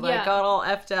pinky got all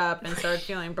effed up and started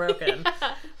feeling broken.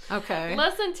 Yeah. Okay.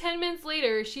 Less than 10 minutes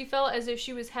later, she felt as if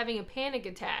she was having a panic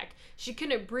attack. She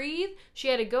couldn't breathe. She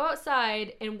had to go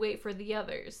outside and wait for the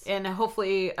others. And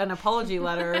hopefully an apology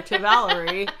letter to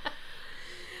Valerie.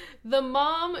 The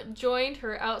mom joined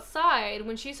her outside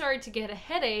when she started to get a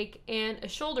headache and a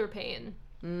shoulder pain.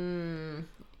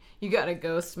 You got a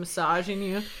ghost massaging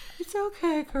you. It's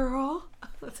okay, girl.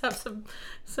 Let's have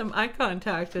some eye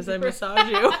contact as I massage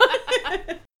you.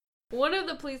 One of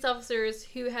the police officers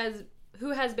who has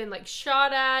been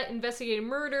shot at, investigated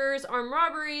murders, armed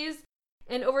robberies,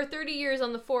 and over 30 years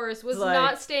on the force was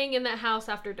not staying in that house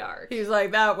after dark. He's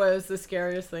like, that was the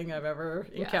scariest thing I've ever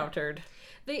encountered.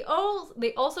 They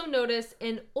also noticed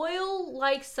an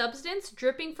oil-like substance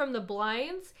dripping from the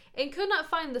blinds and could not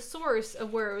find the source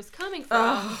of where it was coming from.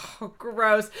 Oh,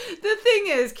 gross. The thing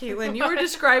is, Caitlin, you were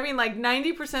describing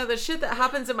 90% of the shit that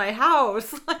happens in my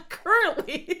house,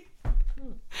 currently.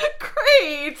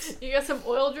 Great. You got some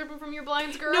oil dripping from your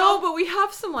blinds, girl? No, but we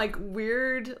have some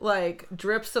weird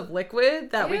drips of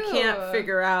liquid that we can't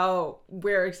figure out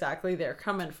where exactly they're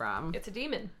coming from. It's a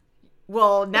demon.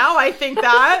 Well, now I think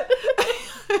that.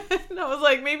 And I was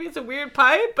like, maybe it's a weird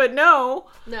pipe, but no.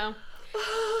 No.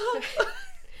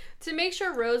 To make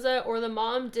sure Rosa or the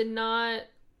mom did not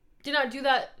do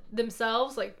that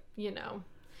themselves,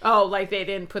 Oh, they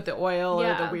didn't put the oil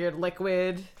or the weird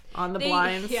liquid on the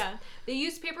blinds? Yeah. They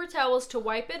used paper towels to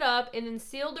wipe it up and then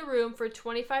sealed the room for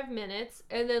 25 minutes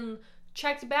and then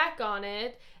checked back on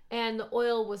it, and the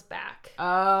oil was back.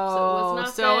 Oh,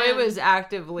 so it was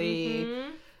actively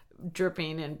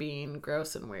dripping and being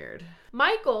gross and weird.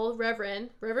 Michael,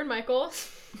 Reverend Michael,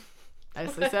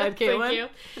 Nicely said, Caitlin. Thank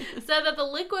you, said that the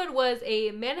liquid was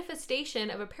a manifestation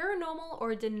of a paranormal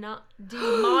or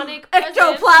demonic presence.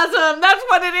 Ectoplasm! That's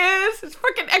what it is! It's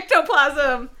freaking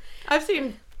ectoplasm! I've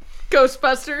seen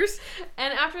Ghostbusters.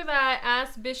 And after that,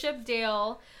 asked Bishop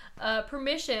Dale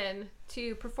permission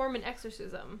to perform an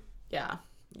exorcism. Yeah.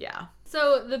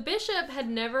 So the bishop had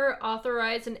never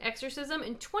authorized an exorcism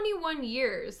in 21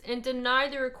 years and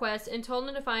denied the request and told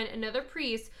him to find another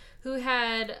priest who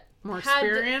had more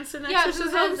experience in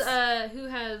exorcisms? Who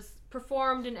has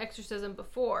performed an exorcism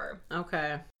before.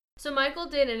 Okay. So Michael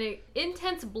did an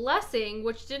intense blessing,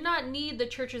 which did not need the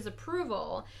church's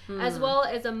approval, as well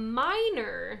as a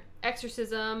minor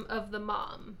exorcism of the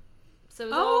mom.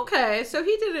 So okay. So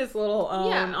he did his little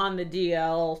own on the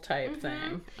DL type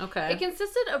thing. Okay. It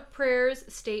consisted of prayers,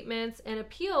 statements, and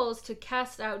appeals to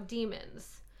cast out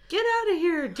demons. Get out of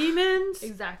here, demons!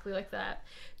 Exactly like that.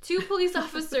 2 police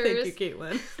officers. Thank you,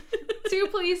 Caitlin. 2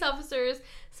 police officers,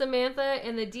 Samantha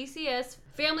and the DCS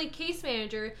family case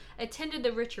manager, attended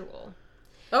the ritual.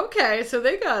 Okay, so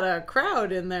they got a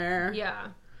crowd in there. Yeah.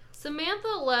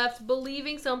 Samantha left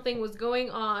believing something was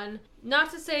going on. Not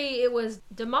to say it was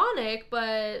demonic,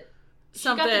 but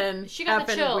something she got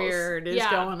the chills. Weird is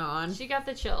going on. She got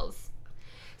the chills.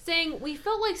 Saying, we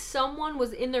felt like someone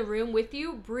was in the room with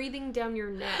you, breathing down your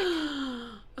neck.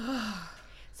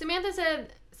 Samantha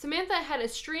said Samantha had a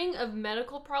string of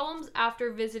medical problems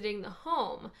after visiting the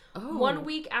home. Oh. 1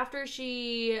 week after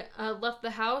she left the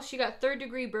house, she got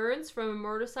 3rd-degree burns from a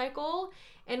motorcycle.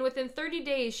 And within 30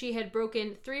 days, she had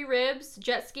broken 3 ribs,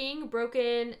 jet skiing,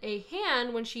 broken a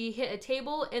hand when she hit a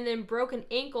table, and then broke an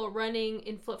ankle running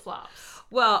in flip-flops.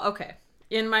 Well, okay.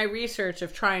 In my research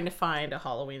of trying to find a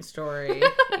Halloween story,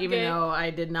 even though I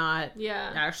did not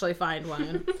actually find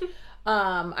one,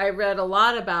 I read a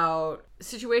lot about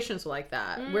situations like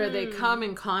that where they come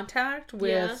in contact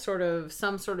with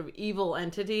some sort of evil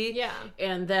entity,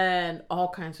 and then all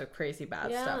kinds of crazy bad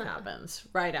stuff happens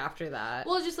right after that.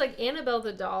 Well, just like Annabelle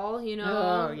the doll, you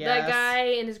know, that guy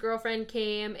and his girlfriend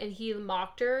came and he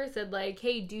mocked her, said like,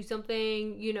 "Hey, do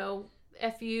something, you know,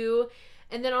 F you."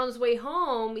 And then on his way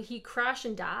home, he crashed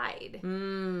and died.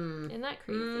 Isn't that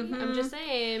crazy? I'm just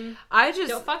saying.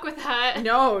 Don't fuck with that.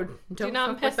 No, don't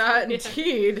fuck with that.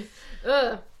 Indeed.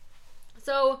 Ugh.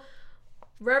 So,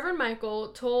 Reverend Michael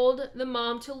told the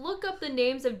mom to look up the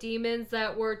names of demons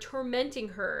that were tormenting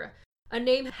her. A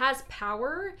name has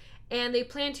power, and they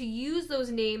plan to use those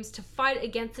names to fight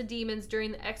against the demons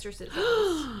during the exorcisms.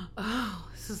 Oh,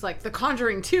 this is like The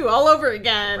Conjuring 2 all over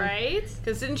again. Right?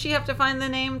 Because didn't she have to find the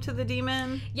name to the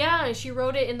demon? Yeah, she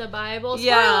wrote it in the Bible.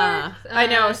 Spoiler! Yeah. I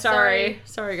know, sorry.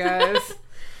 Sorry, guys.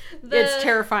 It's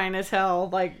terrifying as hell.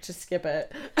 Like, just skip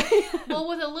it. Well,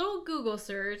 with a little Google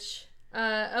search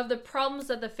of the problems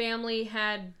that the family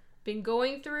had been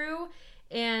going through,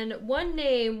 and one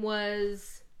name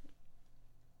was...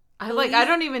 I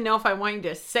don't even know if I want you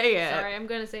to say it. Sorry, I'm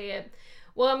going to say it.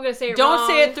 Well, I'm going to say it Don't wrong.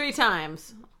 say it 3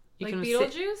 times. Like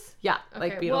Beetlejuice? Yeah, okay.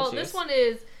 like Beetlejuice. Well, this one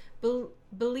is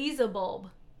Beelzebub.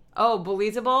 Oh,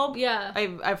 Beelzebub? Yeah.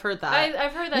 I've heard that.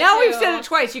 I've heard that now too. We've said it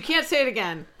twice. You can't say it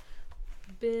again.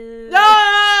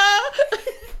 Ah!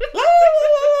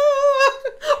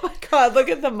 Oh my god, look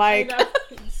at the mic.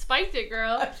 Spiked it,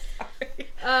 girl. I'm sorry.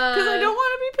 Because I don't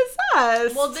want to be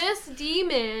possessed. Well, this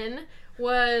demon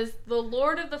was the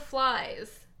Lord of the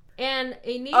Flies. And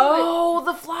a name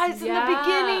the flies in the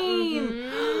beginning.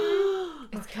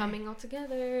 It's coming all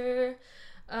together.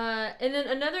 And then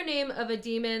another name of a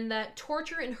demon that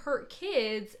torture and hurt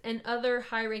kids and other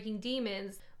high-ranking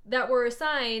demons that were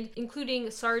assigned, including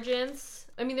sergeants.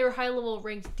 I mean, they were high-level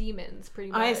ranked demons,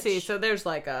 pretty much. I see. So there's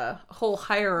like a whole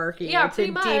hierarchy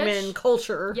pretty much. Demon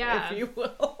culture, if you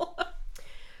will.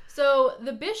 So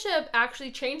the bishop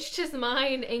actually changed his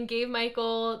mind and gave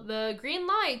Michael the green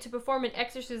light to perform an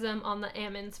exorcism on the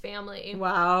Ammons family.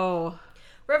 Wow.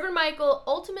 Reverend Michael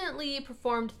ultimately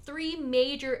performed 3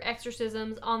 major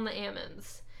exorcisms on the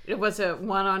Ammons. Was it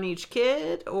one on each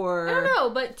kid, or? I don't know,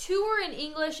 but 2 were in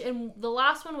English and the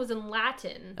last one was in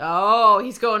Latin. Oh,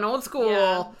 he's going old school.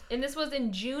 Yeah. And this was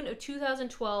in June of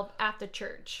 2012 at the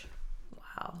church.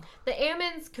 Wow. The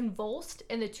Ammons convulsed,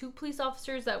 and the 2 police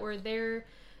officers that were there,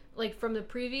 like from the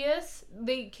previous,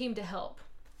 they came to help.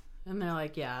 And they're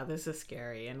like, yeah, this is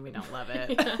scary and we don't love it.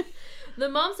 Yeah. The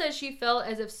mom says she felt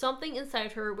as if something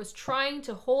inside her was trying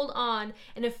to hold on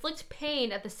and inflict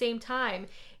pain at the same time.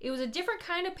 It was a different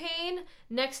kind of pain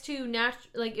next to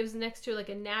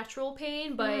a natural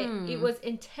pain, but it was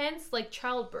intense like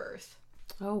childbirth.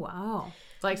 Oh, wow.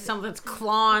 It's like something's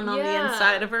clawing on the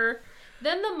inside of her.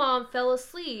 Then the mom fell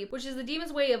asleep, which is the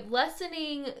demon's way of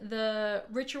lessening the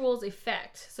ritual's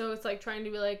effect. So it's like trying to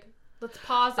be like, let's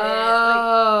pause it.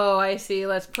 Oh, I see.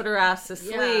 Let's put her ass to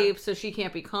sleep so she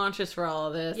can't be conscious for all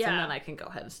of this. And then I can go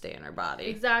ahead and stay in her body.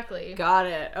 Exactly. Got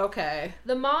it. Okay.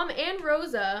 The mom and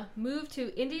Rosa moved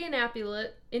to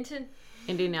Indianapolis.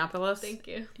 Thank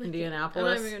you. Indianapolis. I'm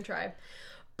not even going to try.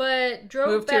 But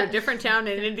moved to a different town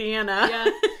in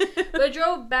Indiana. But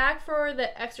drove back for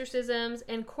the exorcisms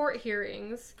and court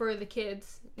hearings for the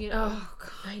kids. You know. Oh,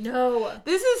 God. I know.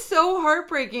 This is so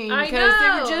heartbreaking because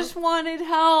they just wanted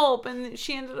help and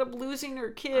she ended up losing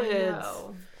her kids. I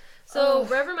know. So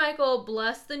Reverend Michael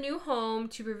blessed the new home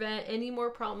to prevent any more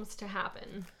problems to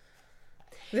happen.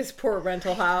 This poor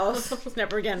rental house is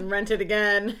never getting rented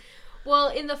again. Well,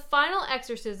 in the final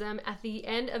exorcism at the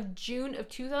end of June of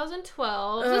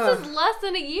 2012, this is less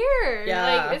than a year.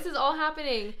 Yeah. Like, this is all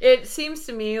happening. It seems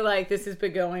to me like this has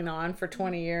been going on for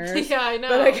 20 years. Yeah, I know.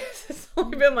 But I guess it's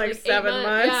only been like 7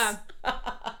 months. Yeah.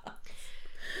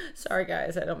 Sorry,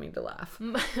 guys. I don't mean to laugh.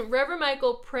 Reverend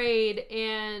Michael prayed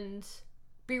and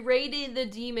berated the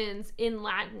demons in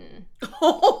Latin.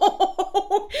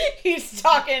 Oh, he's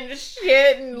talking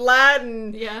shit in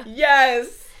Latin. Yeah.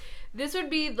 Yes. This would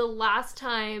be the last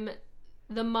time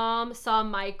the mom saw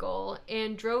Michael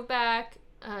and drove back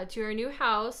to her new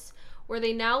house where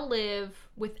they now live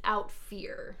without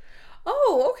fear.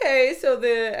 Oh, okay. So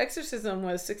the exorcism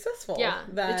was successful. Yeah.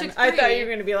 Then. It took 3. I thought you were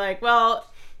going to be like, well,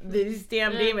 these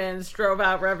damn demons drove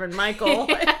out Reverend Michael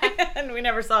and we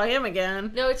never saw him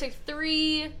again. No, it took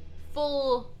 3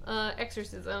 full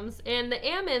exorcisms, and the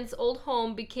Ammons' old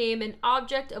home became an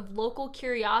object of local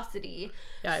curiosity.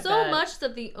 Yeah, so much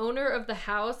that the owner of the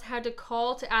house had to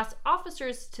call to ask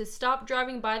officers to stop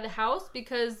driving by the house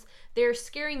because they're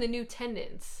scaring the new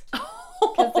tenants.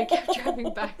 Because they kept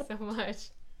driving by so much.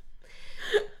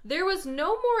 There was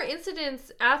no more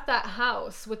incidents at that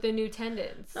house with the new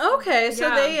tenants. Okay, so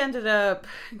they ended up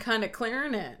kind of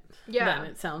clearing it. Yeah. Then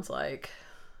it sounds like.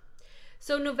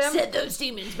 So November... Send those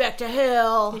demons back to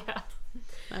hell. Yeah.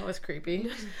 That was creepy.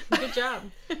 Good job.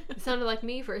 It sounded like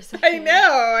me for a second. I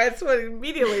know. That's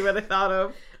immediately what I thought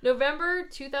of. November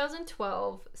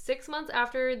 2012, 6 months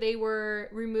after they were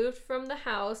removed from the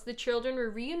house, the children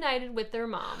were reunited with their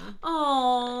mom.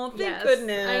 Oh, thank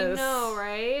goodness. I know,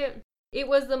 right? It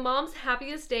was the mom's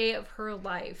happiest day of her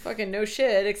life. Fucking no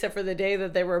shit, except for the day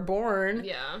that they were born.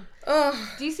 Yeah. Ugh.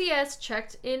 DCS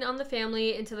checked in on the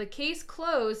family until the case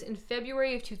closed in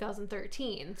February of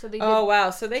 2013. So they did wow.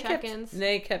 So they check-ins.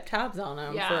 kept tabs on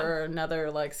them for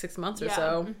another 6 months or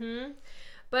so. Mm-hmm.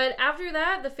 But after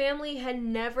that, the family had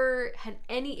never had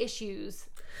any issues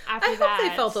after that. I hope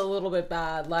they felt a little bit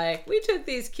bad. Like, we took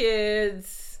these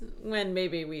kids when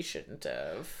maybe we shouldn't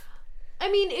have.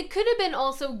 I mean, it could have been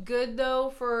also good, though,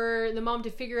 for the mom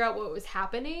to figure out what was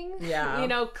happening. Yeah. You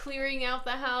know, clearing out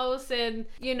the house and,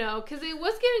 you know, because it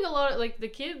was getting a lot of, like, the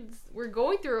kids were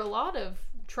going through a lot of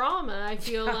trauma, I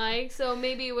feel like. So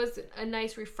maybe it was a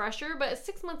nice refresher, but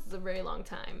 6 months is a very long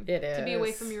time. It is. To be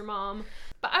away from your mom.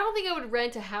 But I don't think I would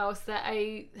rent a house that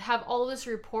I have all this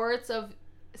reports of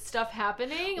stuff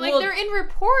happening. Like, they're in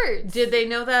reports. Did they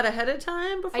know that ahead of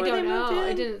time before they moved in? I don't know.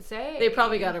 I didn't say. They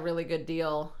probably got a really good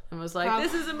deal and was like,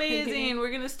 this is amazing. We're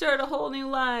going to start a whole new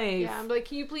life. Yeah, I'm like,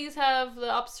 can you please have the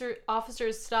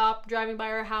officers stop driving by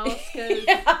our house? Because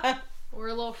we're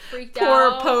a little freaked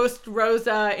out. Poor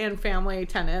post-Rosa and family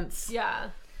tenants.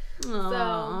 Yeah.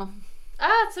 Aww. So,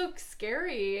 it's so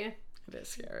scary. It is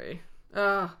scary.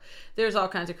 There's all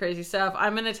kinds of crazy stuff.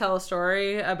 I'm going to tell a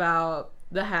story about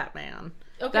the Hat Man.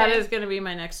 Okay. That is going to be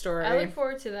my next story. I look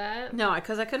forward to that. No,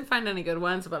 because I couldn't find any good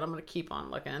ones, but I'm going to keep on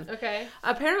looking. Okay.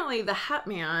 Apparently, the Hat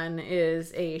Man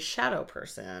is a shadow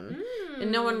person.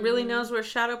 And no one really knows where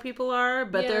shadow people are,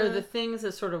 but they're the things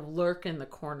that sort of lurk in the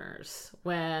corners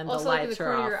when the lights are off. Also, like the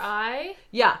corner of your eye?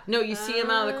 Yeah. No, you see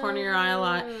them out of the corner of your eye a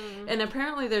lot. And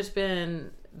apparently, there's been,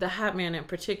 the Hat Man in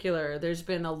particular, there's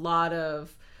been a lot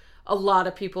of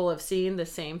people have seen the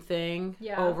same thing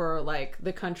over, like,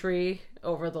 the country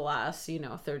over the last,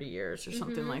 30 years or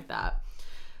something like that.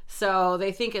 So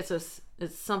they think it's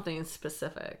something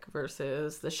specific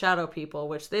versus the shadow people,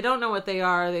 which they don't know what they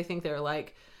are. They think they're,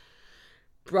 like,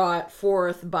 brought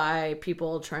forth by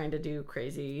people trying to do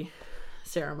crazy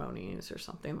ceremonies or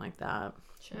something like that.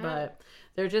 Sure. But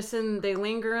they're just they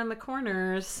linger in the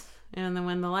corners, and then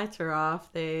when the lights are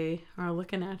off, they are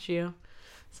looking at you.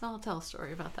 So I'll tell a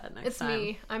story about that next time. It's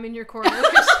me. I'm in your corner.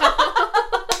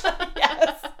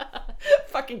 Yes.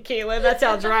 Fucking Caitlin. That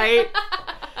sounds right.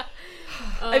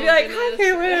 I'd be like, hi,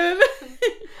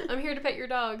 Caitlin. I'm here to pet your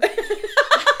dog.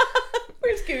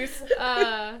 Where's excuse.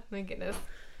 My goodness.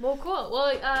 Well, cool.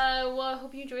 Well, I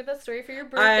hope you enjoyed that story for your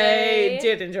birthday. I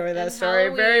did enjoy that story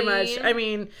very much. I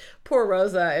mean, poor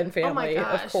Rosa and family, oh my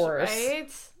gosh, of course.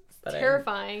 Right? But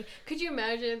terrifying. Could you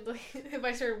imagine if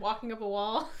I started walking up a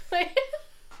wall?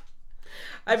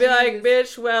 I'd be like,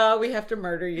 bitch, well, we have to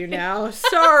murder you now.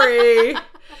 Sorry.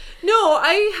 No,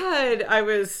 I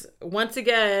was, once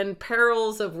again,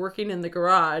 perils of working in the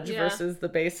garage versus the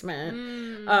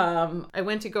basement. I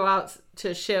went to go out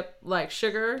to ship, like,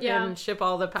 sugar and ship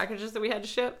all the packages that we had to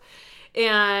ship.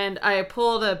 And I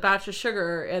pulled a batch of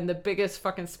sugar, and the biggest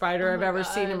fucking spider I've ever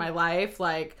seen in my life,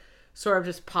 like, sort of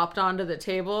just popped onto the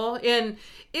table. And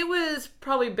it was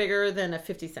probably bigger than a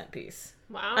 50-cent piece.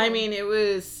 Wow. I mean, it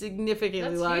was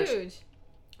significantly large. That's huge.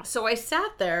 So I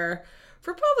sat there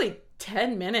for probably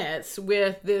 10 minutes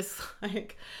with this,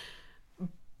 like,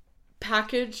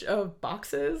 package of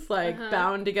boxes, like,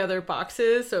 bound together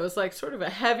boxes. So it was, like, sort of a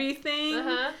heavy thing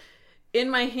in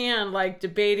my hand, like,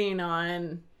 debating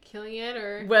on killing it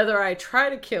or whether I try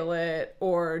to kill it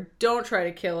or don't try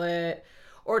to kill it.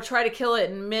 Or try to kill it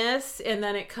and miss, and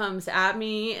then it comes at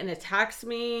me and attacks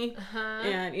me.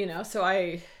 And, you know, so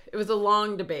it was a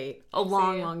long debate. A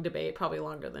long debate. Probably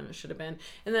longer than it should have been.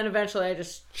 And then eventually I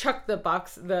just chucked the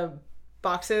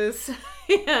boxes,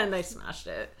 and I smashed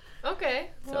it. Okay.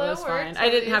 So it was fine.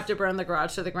 I didn't have to burn the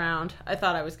garage to the ground. I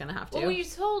thought I was going to have to. Well, when you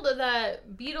told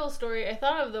that beetle story, I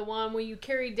thought of the one where you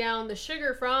carried down the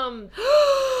sugar from...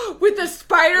 with the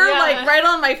spider, like, right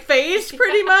on my face,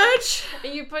 pretty much.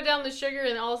 And you put down the sugar,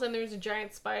 and all of a sudden there was a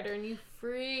giant spider, and you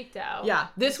freaked out. Yeah,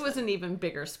 this was an even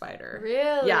bigger spider.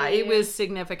 Really? Yeah, it was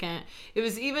significant. It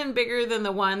was even bigger than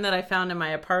the one that I found in my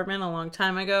apartment a long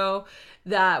time ago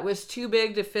that was too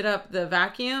big to fit up the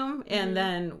vacuum, and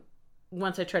then...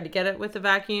 once I tried to get it with the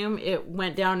vacuum, it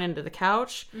went down into the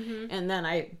couch. And then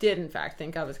I did, in fact,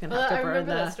 think I was going to have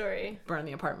to burn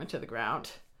the apartment to the ground.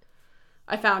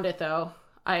 I found it, though.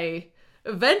 I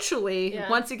eventually,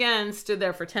 once again, stood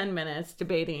there for 10 minutes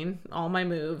debating all my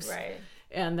moves. Right.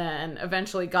 And then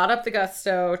eventually got up the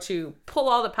gusto to pull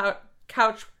all the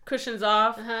couch cushions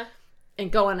off and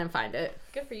go in and find it.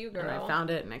 Good for you, girl. And I found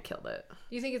it and I killed it.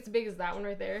 You think it's as big as that one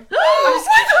right there? I'm just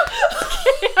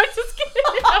kidding. I'm just kidding.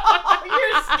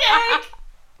 You're a skank.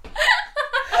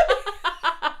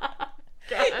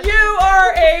 You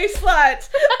are a slut.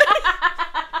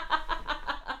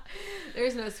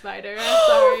 There's no spider. I'm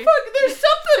sorry. Fuck, there's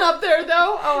something up there,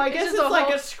 though. Oh, I guess it's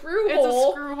like a screw hole. It's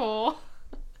a screw hole.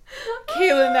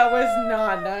 Kaylin, that was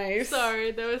not nice.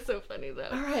 Sorry, that was so funny, though.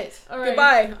 All right.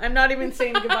 Goodbye. I'm not even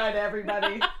saying goodbye to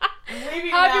everybody. I'm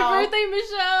leaving Happy now. birthday,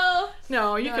 Michelle.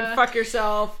 No, you can fuck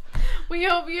yourself. We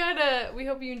hope you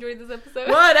enjoyed this episode.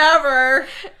 Whatever.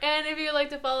 And if you'd like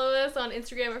to follow us on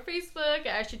Instagram or Facebook,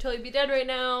 I should totally be dead right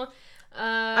now.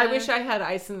 I wish I had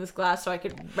ice in this glass so I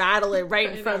could rattle it right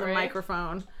in front of the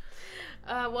microphone.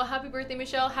 Well, happy birthday,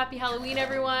 Michelle. Happy Halloween,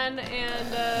 everyone.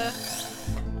 And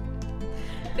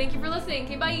thank you for listening.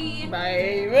 Okay, bye.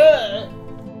 Bye.